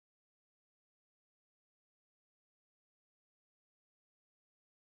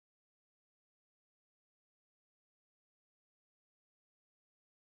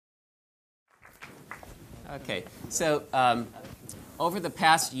Okay, so over the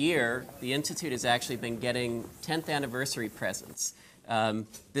past year, the Institute has actually been getting 10th anniversary presents.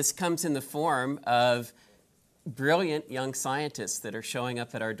 This comes in the form of brilliant young scientists that are showing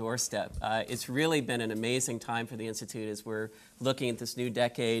up at our doorstep. It's really been an amazing time for the Institute as we're looking at this new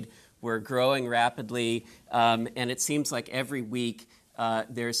decade. We're growing rapidly, and it seems like every week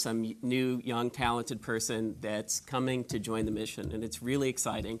there's some new, young, talented person that's coming to join the mission, and it's really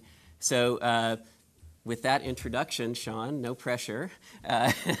exciting. So with that introduction, Shawn, no pressure,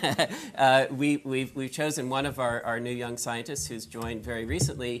 we've chosen one of our new young scientists who's joined very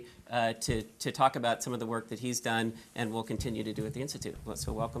recently to talk about some of the work that he's done and will continue to do at the Institute.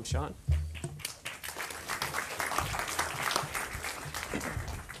 So welcome, Shawn.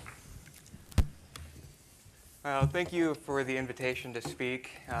 Well, thank you for the invitation to speak.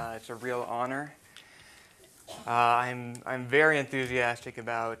 It's a real honor. I'm very enthusiastic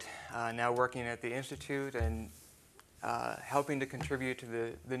about now working at the Institute and helping to contribute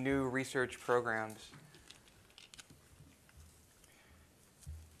to the new research programs.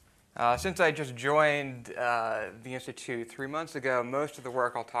 Since I just joined the Institute 3 months ago, most of the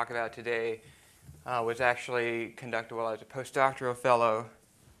work I'll talk about today was actually conducted while I was a postdoctoral fellow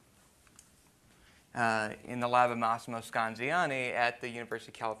in the lab of Massimo Scanziani at the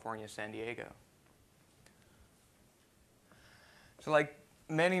University of California, San Diego. So like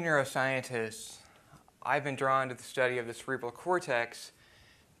many neuroscientists, I've been drawn to the study of the cerebral cortex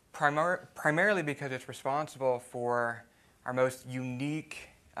primarily because it's responsible for our most unique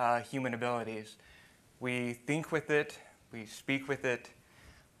human abilities. We think with it, we speak with it,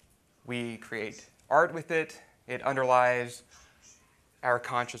 we create art with it, it underlies our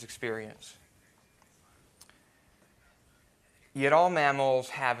conscious experience. Yet all mammals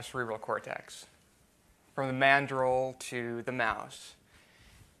have a cerebral cortex, from the mandrill to the mouse.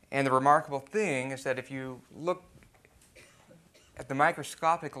 And the remarkable thing is that if you look at the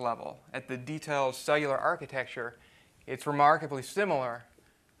microscopic level, at the detailed cellular architecture, it's remarkably similar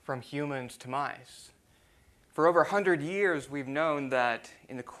from humans to mice. For over 100 years, we've known that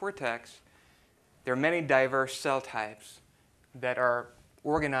in the cortex, there are many diverse cell types that are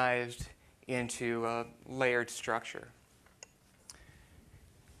organized into a layered structure.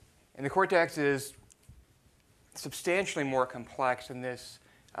 And the cortex is substantially more complex than this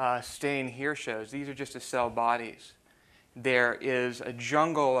stain here shows. These are just the cell bodies. There is a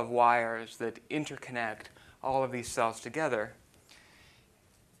jungle of wires that interconnect all of these cells together.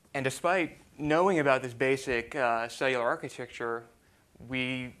 And despite knowing about this basic cellular architecture,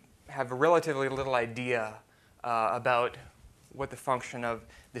 we have relatively little idea about what the function of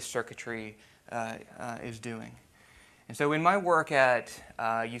this circuitry is doing. And so in my work at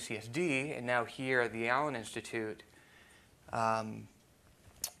UCSD, and now here at the Allen Institute,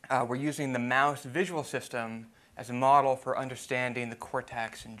 we're using the mouse visual system as a model for understanding the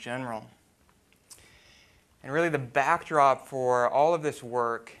cortex in general. And really the backdrop for all of this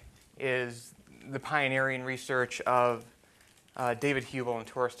work is the pioneering research of David Hubel and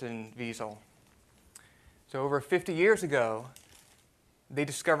Torsten Wiesel. So over 50 years ago, they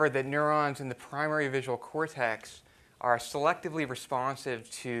discovered that neurons in the primary visual cortex are selectively responsive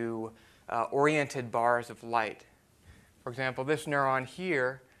to oriented bars of light. For example, this neuron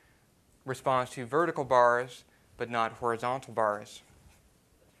here responds to vertical bars, but not horizontal bars.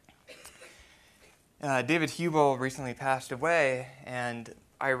 David Hubel recently passed away, and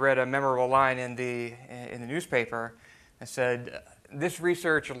I read a memorable line in the newspaper that said, "This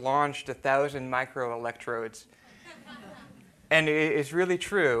research launched 1,000 microelectrodes." And it's really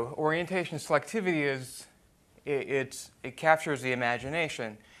true. Orientation selectivity is it captures the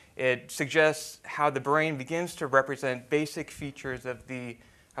imagination. It suggests how the brain begins to represent basic features of the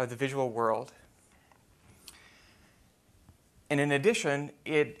visual world. And in addition,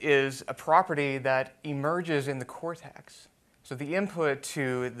 it is a property that emerges in the cortex. So the input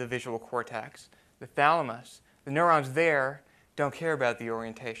to the visual cortex, the thalamus, the neurons there don't care about the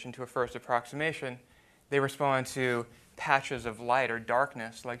orientation to a first approximation. They respond to patches of light or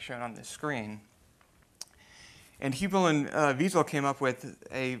darkness like shown on this screen. And Hubel and Wiesel came up with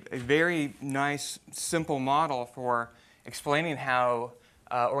a very nice, simple model for explaining how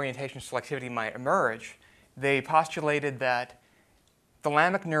orientation selectivity might emerge. They postulated that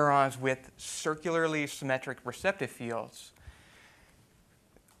thalamic neurons with circularly symmetric receptive fields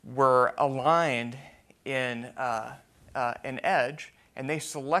were aligned in an edge, and they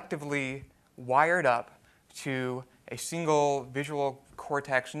selectively wired up to a single visual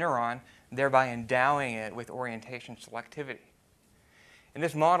cortex neuron, thereby endowing it with orientation selectivity. And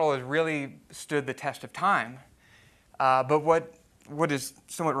this model has really stood the test of time. But what is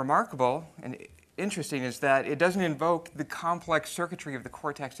somewhat remarkable, and interesting is that it doesn't invoke the complex circuitry of the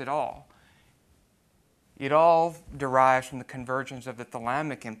cortex at all. It all derives from the convergence of the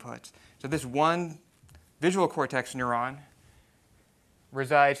thalamic inputs. So this one visual cortex neuron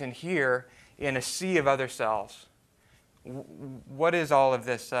resides in here in a sea of other cells. What is all of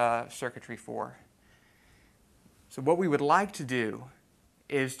this circuitry for? So what we would like to do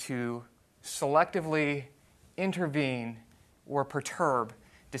is to selectively intervene or perturb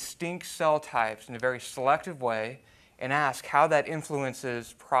distinct cell types in a very selective way and ask how that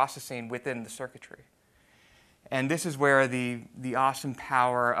influences processing within the circuitry. And this is where the awesome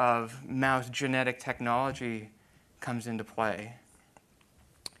power of mouse genetic technology comes into play.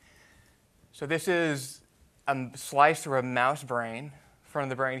 So this is a slice through a mouse brain. Front of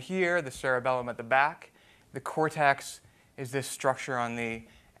the brain here, the cerebellum at the back. The cortex is this structure on the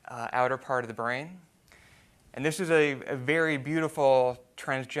outer part of the brain. And this is a very beautiful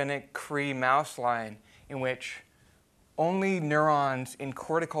transgenic Cree mouse line in which only neurons in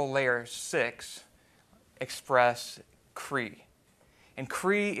cortical layer 6 express Cree. And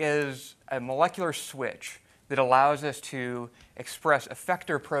Cree is a molecular switch that allows us to express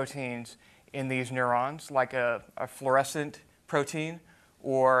effector proteins in these neurons, like a fluorescent protein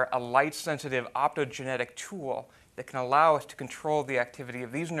or a light-sensitive optogenetic tool that can allow us to control the activity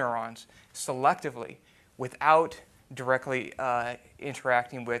of these neurons selectively without directly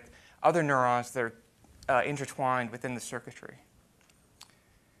interacting with other neurons that are intertwined within the circuitry.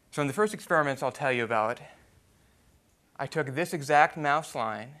 So in the first experiments I'll tell you about, I took this exact mouse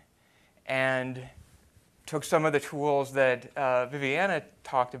line and took some of the tools that Viviana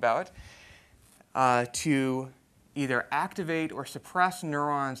talked about to either activate or suppress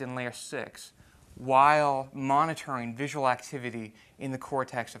neurons in layer 6 while monitoring visual activity in the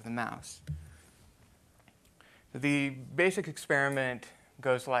cortex of the mouse. The basic experiment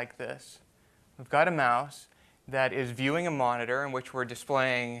goes like this. We've got a mouse that is viewing a monitor in which we're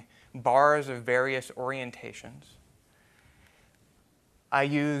displaying bars of various orientations. I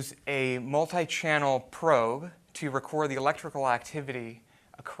use a multi-channel probe to record the electrical activity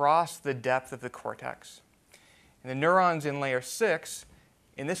across the depth of the cortex. And the neurons in layer 6,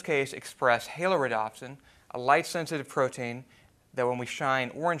 in this case, express halorhodopsin, a light-sensitive protein that when we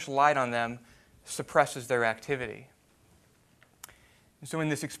shine orange light on them, suppresses their activity. And so in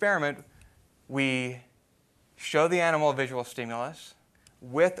this experiment, we show the animal a visual stimulus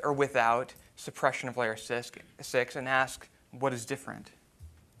with or without suppression of layer 6 and ask what is different.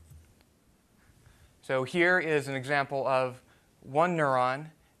 So here is an example of one neuron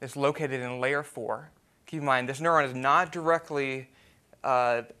that's located in layer 4. Keep in mind, this neuron is not directly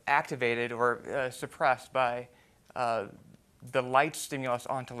activated or suppressed by the light stimulus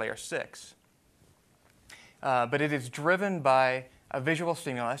onto layer 6. But it is driven by a visual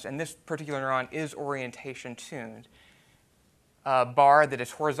stimulus, and this particular neuron is orientation tuned. A bar that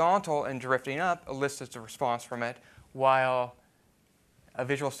is horizontal and drifting up elicits a response from it, while a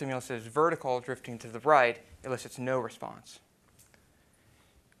visual stimulus that is vertical, drifting to the right, elicits no response.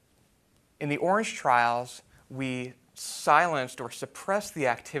 In the orange trials, we silenced or suppressed the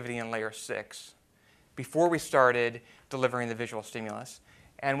activity in layer 6 before we started delivering the visual stimulus.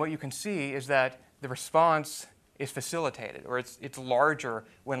 And what you can see is that the response is facilitated, or it's larger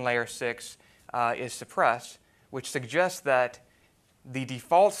when layer 6 is suppressed, which suggests that the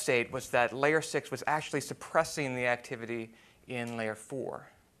default state was that layer 6 was actually suppressing the activity in layer 4.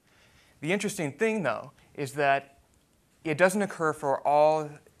 The interesting thing, though, is that it doesn't occur for all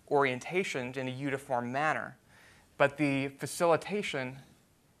orientations in a uniform manner, but the facilitation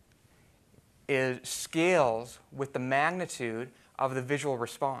scales with the magnitude of the visual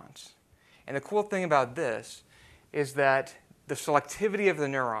response. And the cool thing about this is that the selectivity of the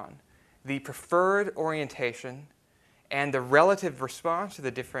neuron, the preferred orientation, and the relative response to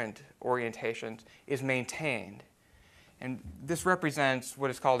the different orientations is maintained. And this represents what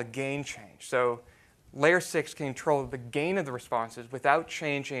is called a gain change. So layer 6 can control the gain of the responses without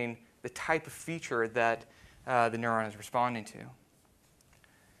changing the type of feature that the neuron is responding to.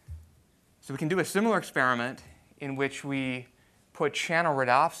 So we can do a similar experiment in which we put channel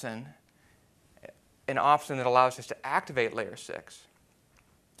rhodopsin, an opsin that allows us to activate layer 6.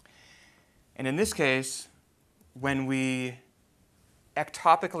 And in this case, when we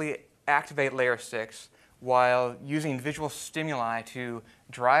ectopically activate layer 6 while using visual stimuli to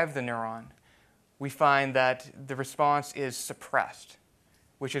drive the neuron, we find that the response is suppressed,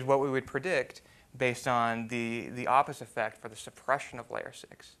 which is what we would predict based on the opposite effect for the suppression of layer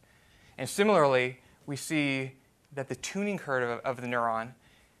 6. And similarly, we see that the tuning curve of the neuron,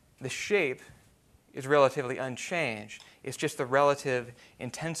 the shape is relatively unchanged. It's just the relative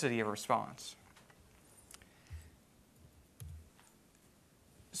intensity of response.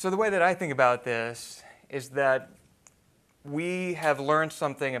 So the way that I think about this is that we have learned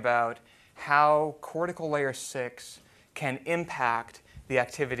something about how cortical layer 6 can impact the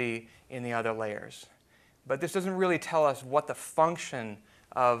activity in the other layers. But this doesn't really tell us what the function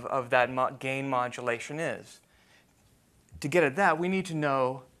of that gain modulation is. To get at that, we need to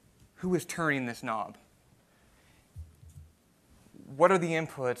know who is turning this knob. What are the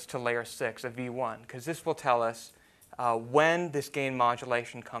inputs to layer 6 of V1? Because this will tell us when this gain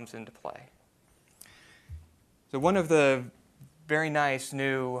modulation comes into play. So one of the very nice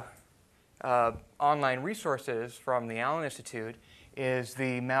new online resources from the Allen Institute is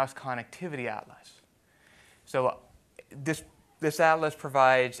the Mouse Connectivity Atlas. So this atlas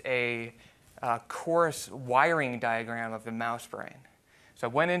provides a coarse wiring diagram of the mouse brain. So I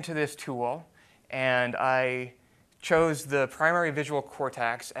went into this tool and I chose the primary visual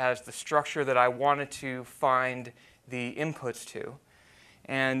cortex as the structure that I wanted to find the inputs to.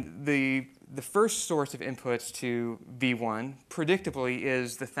 And the first source of inputs to V1, predictably,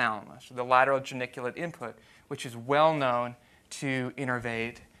 is the thalamus, the lateral geniculate input, which is well known to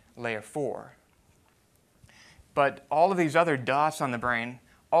innervate layer 4. But all of these other dots on the brain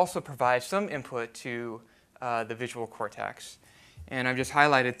also provide some input to the visual cortex. And I've just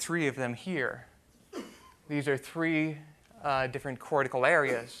highlighted 3 of them here. These are 3 different cortical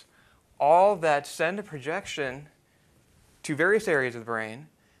areas, all that send a projection to various areas of the brain,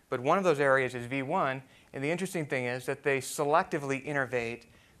 but one of those areas is V1, and the interesting thing is that they selectively innervate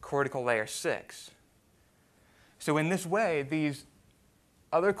cortical layer 6. So in this way, these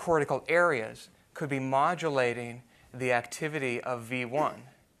other cortical areas could be modulating the activity of V1.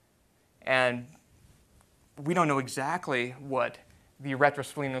 And we don't know exactly what the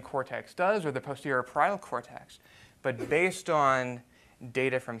retrosplenial cortex does or the posterior parietal cortex, but based on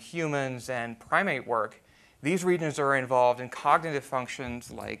data from humans and primate work, these regions are involved in cognitive functions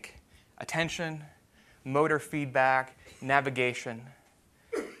like attention, motor feedback, navigation.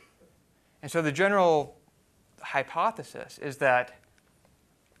 And so the general hypothesis is that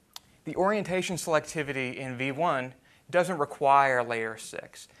the orientation selectivity in V1 doesn't require layer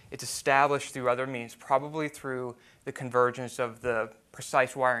 6. It's established through other means, probably through the convergence of the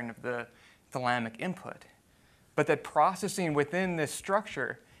precise wiring of the thalamic input. But that processing within this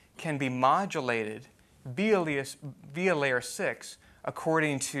structure can be modulated via layer 6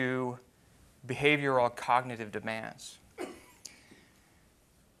 according to behavioral cognitive demands.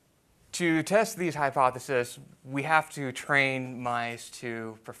 To test these hypotheses, we have to train mice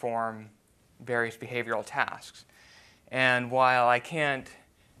to perform various behavioral tasks. And while I can't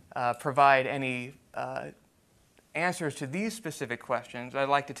provide any answers to these specific questions, I'd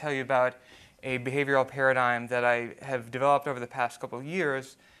like to tell you about a behavioral paradigm that I have developed over the past couple of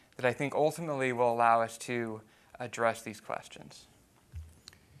years that I think ultimately will allow us to address these questions.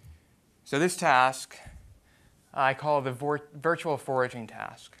 So this task I call the virtual foraging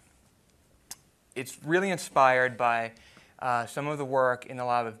task. It's really inspired by some of the work in the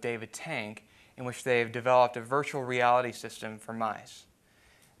lab of David Tank, in which they've developed a virtual reality system for mice.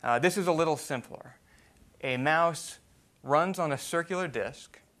 This is a little simpler. A mouse runs on a circular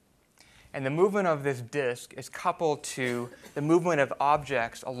disc, and the movement of this disc is coupled to the movement of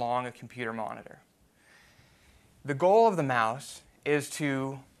objects along a computer monitor. The goal of the mouse is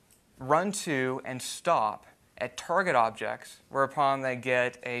to run to and stop at target objects, whereupon they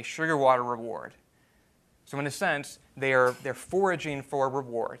get a sugar water reward. So in a sense, they're foraging for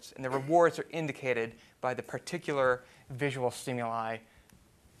rewards, and the rewards are indicated by the particular visual stimuli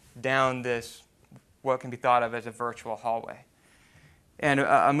down this, what can be thought of as a virtual hallway. And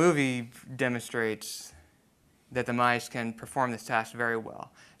a movie demonstrates that the mice can perform this task very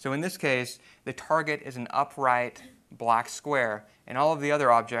well. So in this case, the target is an upright black square, and all of the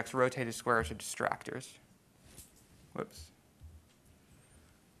other objects, rotated squares, are distractors. Whoops.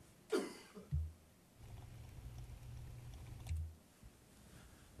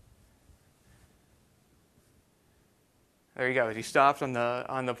 There you go. He stops on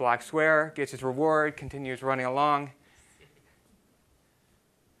the black square, gets his reward, continues running along.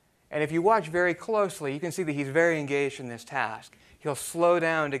 And if you watch very closely, you can see that he's very engaged in this task. He'll slow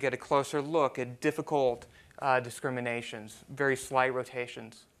down to get a closer look at difficult discriminations, very slight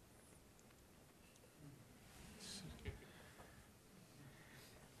rotations.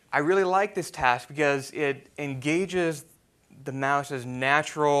 I really like this task because it engages the mouse's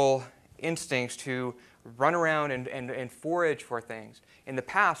natural instincts to run around and forage for things. In the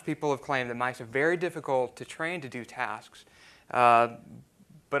past, people have claimed that mice are very difficult to train to do tasks.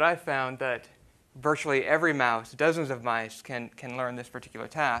 But I've found that virtually every mouse, dozens of mice, can learn this particular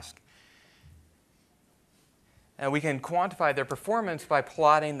task. And we can quantify their performance by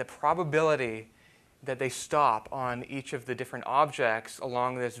plotting the probability that they stop on each of the different objects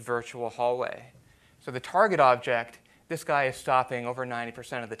along this virtual hallway. So the target object, this guy is stopping over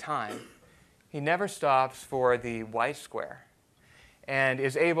 90% of the time. He never stops for the white square and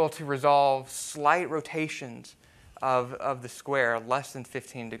is able to resolve slight rotations of the square less than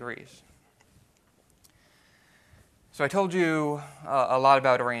 15 degrees. So I told you a lot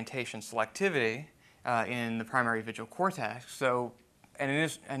about orientation selectivity in the primary visual cortex. So an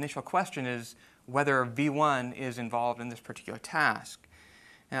initial question is whether V1 is involved in this particular task.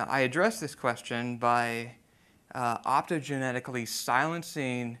 Now, I addressed this question by optogenetically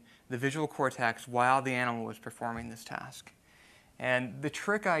silencing the visual cortex while the animal was performing this task. And the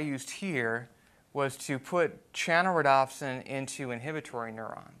trick I used here was to put channel rhodopsin into inhibitory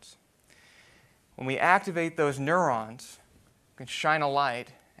neurons. When we activate those neurons, we can shine a light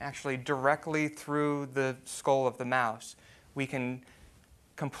actually directly through the skull of the mouse. We can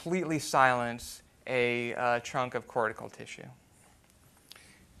completely silence a chunk of cortical tissue.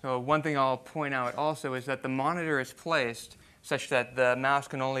 So one thing I'll point out also is that the monitor is placed such that the mouse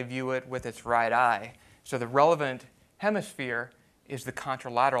can only view it with its right eye. So the relevant hemisphere is the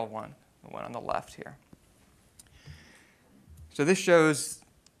contralateral one, the one on the left here. So this shows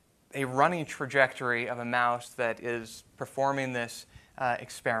a running trajectory of a mouse that is performing this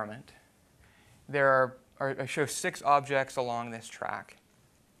experiment. I show 6 objects along this track.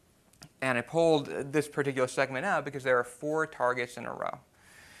 And I pulled this particular segment out because there are 4 targets in a row.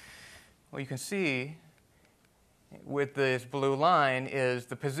 What you can see with this blue line is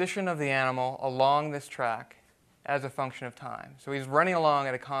the position of the animal along this track as a function of time. So he's running along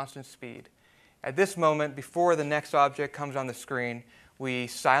at a constant speed. At this moment, before the next object comes on the screen, we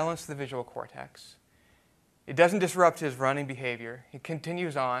silence the visual cortex. It doesn't disrupt his running behavior. He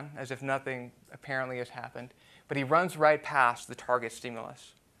continues on as if nothing apparently has happened, but he runs right past the target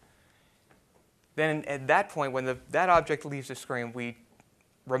stimulus. Then at that point, when that object leaves the screen, we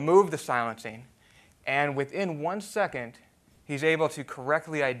remove the silencing, and within 1 second, he's able to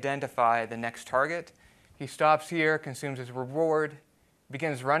correctly identify the next target. He stops here, consumes his reward,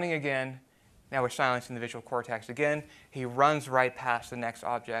 begins running again. Now we're silencing the visual cortex again. He runs right past the next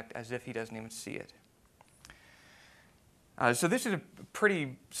object as if he doesn't even see it. So this is a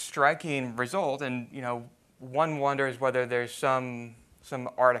pretty striking result, and one wonders whether there's some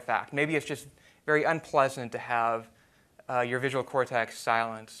artifact. Maybe it's just very unpleasant to have your visual cortex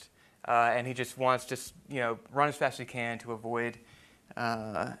silenced, and he just wants to run as fast as he can to avoid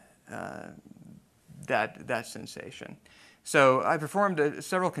that sensation. So I performed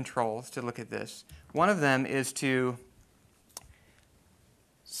several controls to look at this. One of them is to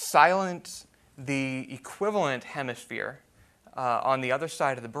silence the equivalent hemisphere on the other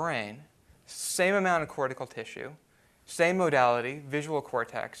side of the brain, same amount of cortical tissue, same modality, visual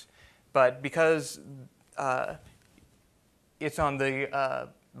cortex, but because it's on the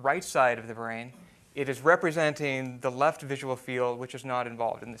right side of the brain, it is representing the left visual field, which is not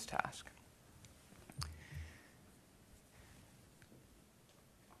involved in this task.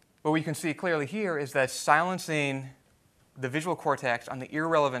 What we can see clearly here is that silencing the visual cortex on the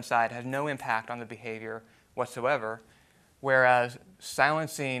irrelevant side has no impact on the behavior whatsoever, whereas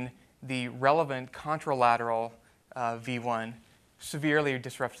silencing the relevant contralateral V1 severely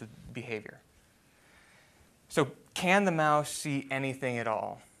disrupts the behavior. So can the mouse see anything at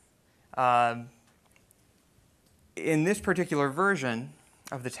all? In this particular version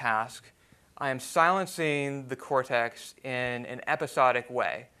of the task, I am silencing the cortex in an episodic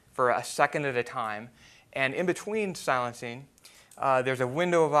way for a second at a time. And in between silencing, there's a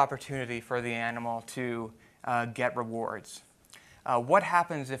window of opportunity for the animal to get rewards. What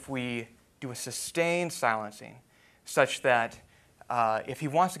happens if we do a sustained silencing such that if he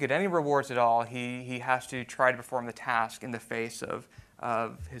wants to get any rewards at all, he has to try to perform the task in the face of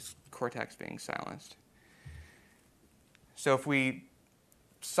his cortex being silenced? So if we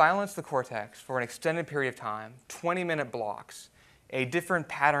silence the cortex for an extended period of time, 20-minute blocks, a different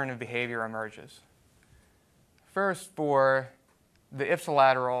pattern of behavior emerges. First, for the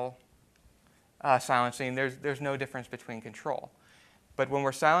ipsilateral silencing, there's no difference between control. But when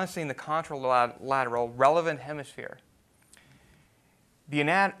we're silencing the contralateral relevant hemisphere, the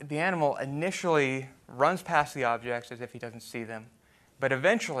animal initially runs past the objects as if he doesn't see them, but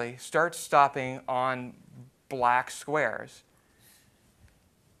eventually starts stopping on black squares.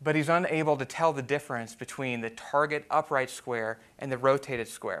 But he's unable to tell the difference between the target upright square and the rotated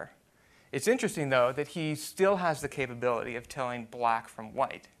square. It's interesting, though, that he still has the capability of telling black from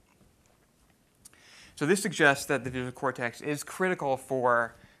white. So this suggests that the visual cortex is critical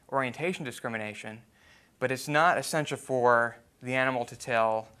for orientation discrimination, but it's not essential for the animal to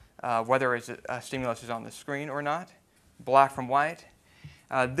tell whether a stimulus is on the screen or not, black from white.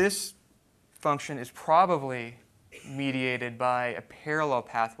 This function is probably mediated by a parallel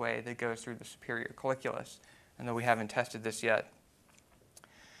pathway that goes through the superior colliculus, and though we haven't tested this yet.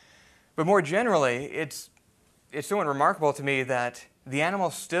 But more generally, it's somewhat remarkable to me that the animal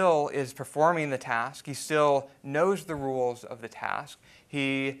still is performing the task. He still knows the rules of the task.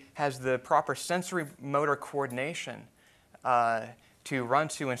 He has the proper sensory motor coordination to run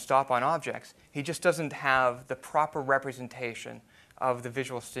to and stop on objects. He just doesn't have the proper representation of the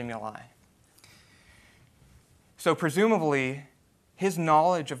visual stimuli. So presumably, his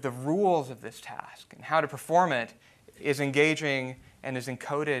knowledge of the rules of this task and how to perform it is engaging and is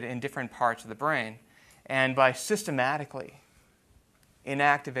encoded in different parts of the brain. And by systematically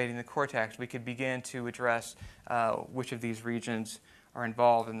inactivating the cortex, we could begin to address which of these regions are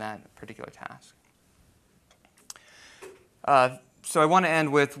involved in that particular task. So I want to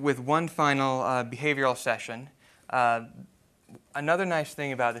end with one final behavioral session. Another nice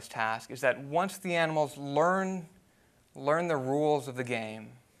thing about this task is that once the animals learn the rules of the game,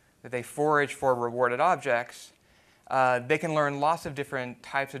 that they forage for rewarded objects, they can learn lots of different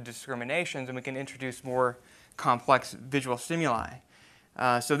types of discriminations, and we can introduce more complex visual stimuli.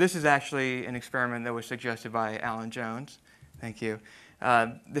 So this is actually an experiment that was suggested by Alan Jones. Thank you.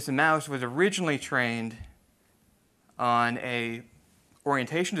 This mouse was originally trained on a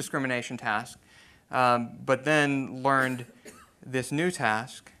orientation discrimination task, but then learned this new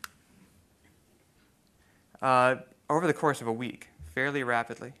task over the course of a week, fairly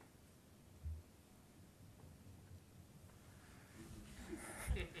rapidly.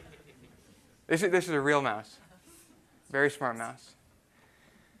 This is a real mouse, very smart mouse.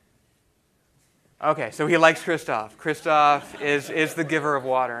 Okay, so he likes Christoph. Christoph is the giver of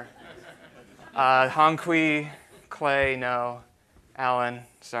water. Hong Kui, Clay, no. Alan,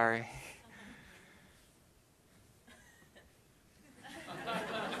 sorry.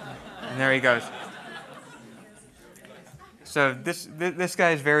 And there he goes. So this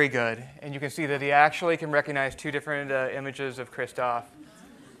guy is very good, and you can see that he actually can recognize two different images of Christoph,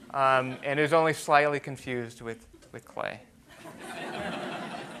 and is only slightly confused with Clay.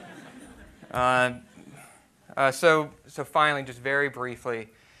 So finally, just very briefly,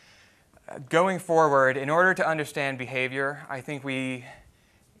 going forward, in order to understand behavior, I think we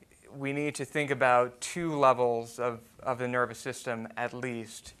need to think about two levels of the nervous system at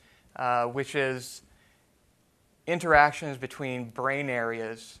least, which is interactions between brain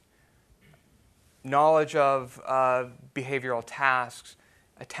areas, knowledge of behavioral tasks,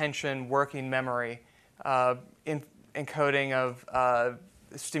 attention, working memory, encoding of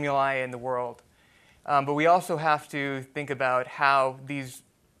stimuli in the world. But we also have to think about how these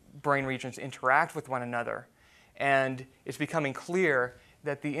brain regions interact with one another. And it's becoming clear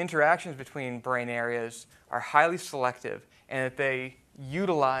that the interactions between brain areas are highly selective and that they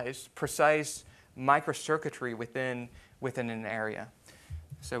utilize precise microcircuitry within an area.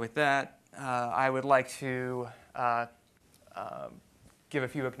 So with that, I would like to give a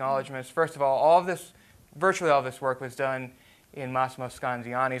few acknowledgments. First of all virtually all of this work was done in Massimo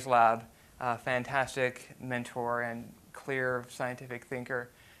Scanziani's lab, fantastic mentor and clear scientific thinker.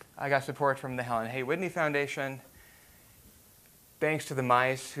 I got support from the Helen Whitney Foundation, thanks to the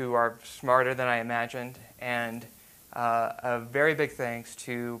mice who are smarter than I imagined, and a very big thanks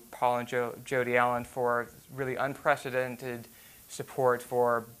to Paul and Jody Allen for really unprecedented support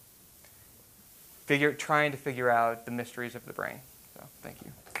for trying to figure out the mysteries of the brain. So thank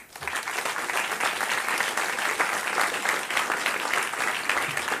you.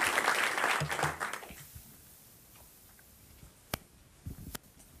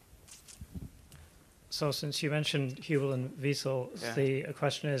 So since you mentioned Hubel and Wiesel, Yeah. the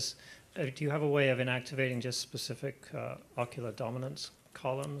question is, do you have a way of inactivating just specific ocular dominance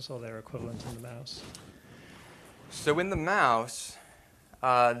columns or their equivalent in the mouse? So in the mouse,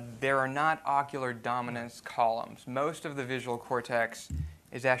 there are not ocular dominance columns. Most of the visual cortex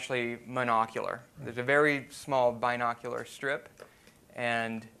is actually monocular. There's a very small binocular strip,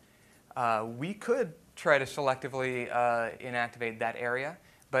 and we could try to selectively inactivate that area.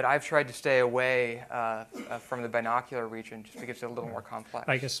 But I've tried to stay away from the binocular region just because it's a little more complex.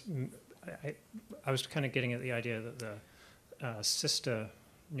 I guess I was kind of getting at the idea that the sister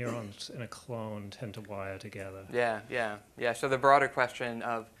neurons in a clone tend to wire together. Yeah. So the broader question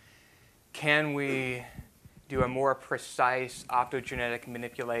of, can we do a more precise optogenetic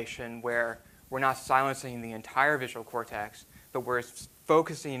manipulation where we're not silencing the entire visual cortex, but we're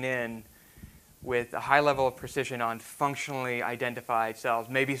focusing in with a high level of precision on functionally identified cells,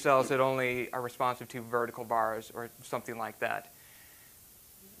 maybe cells that only are responsive to vertical bars or something like that.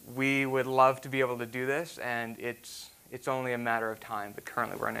 We would love to be able to do this, and it's only a matter of time, but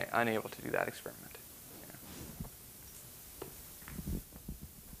currently we're unable to do that experiment.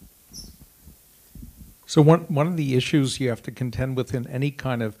 So one of the issues you have to contend with in any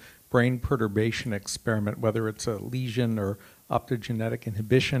kind of brain perturbation experiment, whether it's a lesion or optogenetic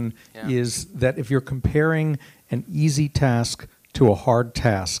inhibition, is that if you're comparing an easy task to a hard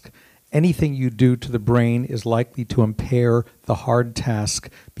task, anything you do to the brain is likely to impair the hard task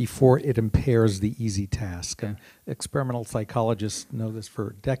before it impairs the easy task. And experimental psychologists know this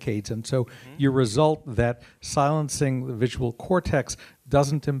for decades. And so your result that silencing the visual cortex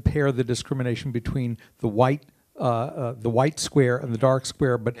doesn't impair the discrimination between the white square and the dark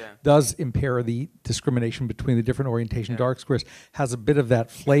square, but does impair the discrimination between the different orientation dark squares, has a bit of that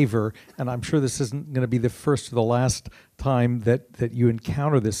flavor. And I'm sure this isn't going to be the first or the last time that you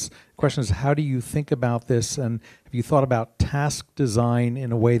encounter this. The question is, how do you think about this? And have you thought about task design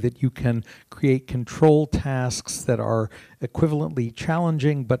in a way that you can create control tasks that are equivalently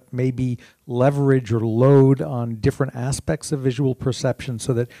challenging, but maybe leverage or load on different aspects of visual perception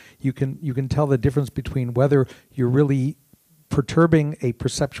so that you can tell the difference between whether you're really perturbing a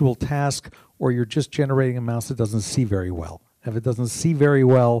perceptual task or you're just generating a mouse that doesn't see very well. If it doesn't see very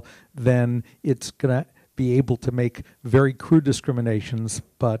well, then it's going to be able to make very crude discriminations,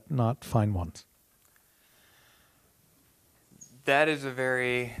 but not fine ones. That is a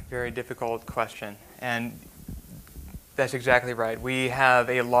very, very difficult question, and that's exactly right. We have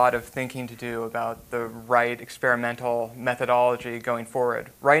a lot of thinking to do about the right experimental methodology going forward.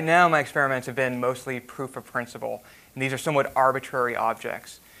 Right now, my experiments have been mostly proof of principle, and these are somewhat arbitrary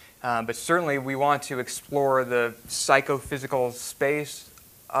objects. But certainly, we want to explore the psychophysical space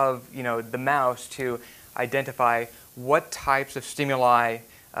of the mouse to identify what types of stimuli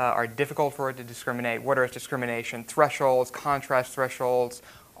are difficult for it to discriminate, what are its discrimination thresholds, contrast thresholds,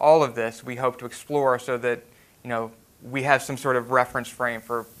 all of this we hope to explore so that we have some sort of reference frame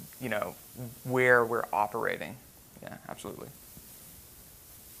for where we're operating. Yeah, absolutely.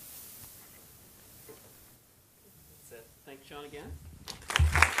 That's it. Thanks, Shawn, again.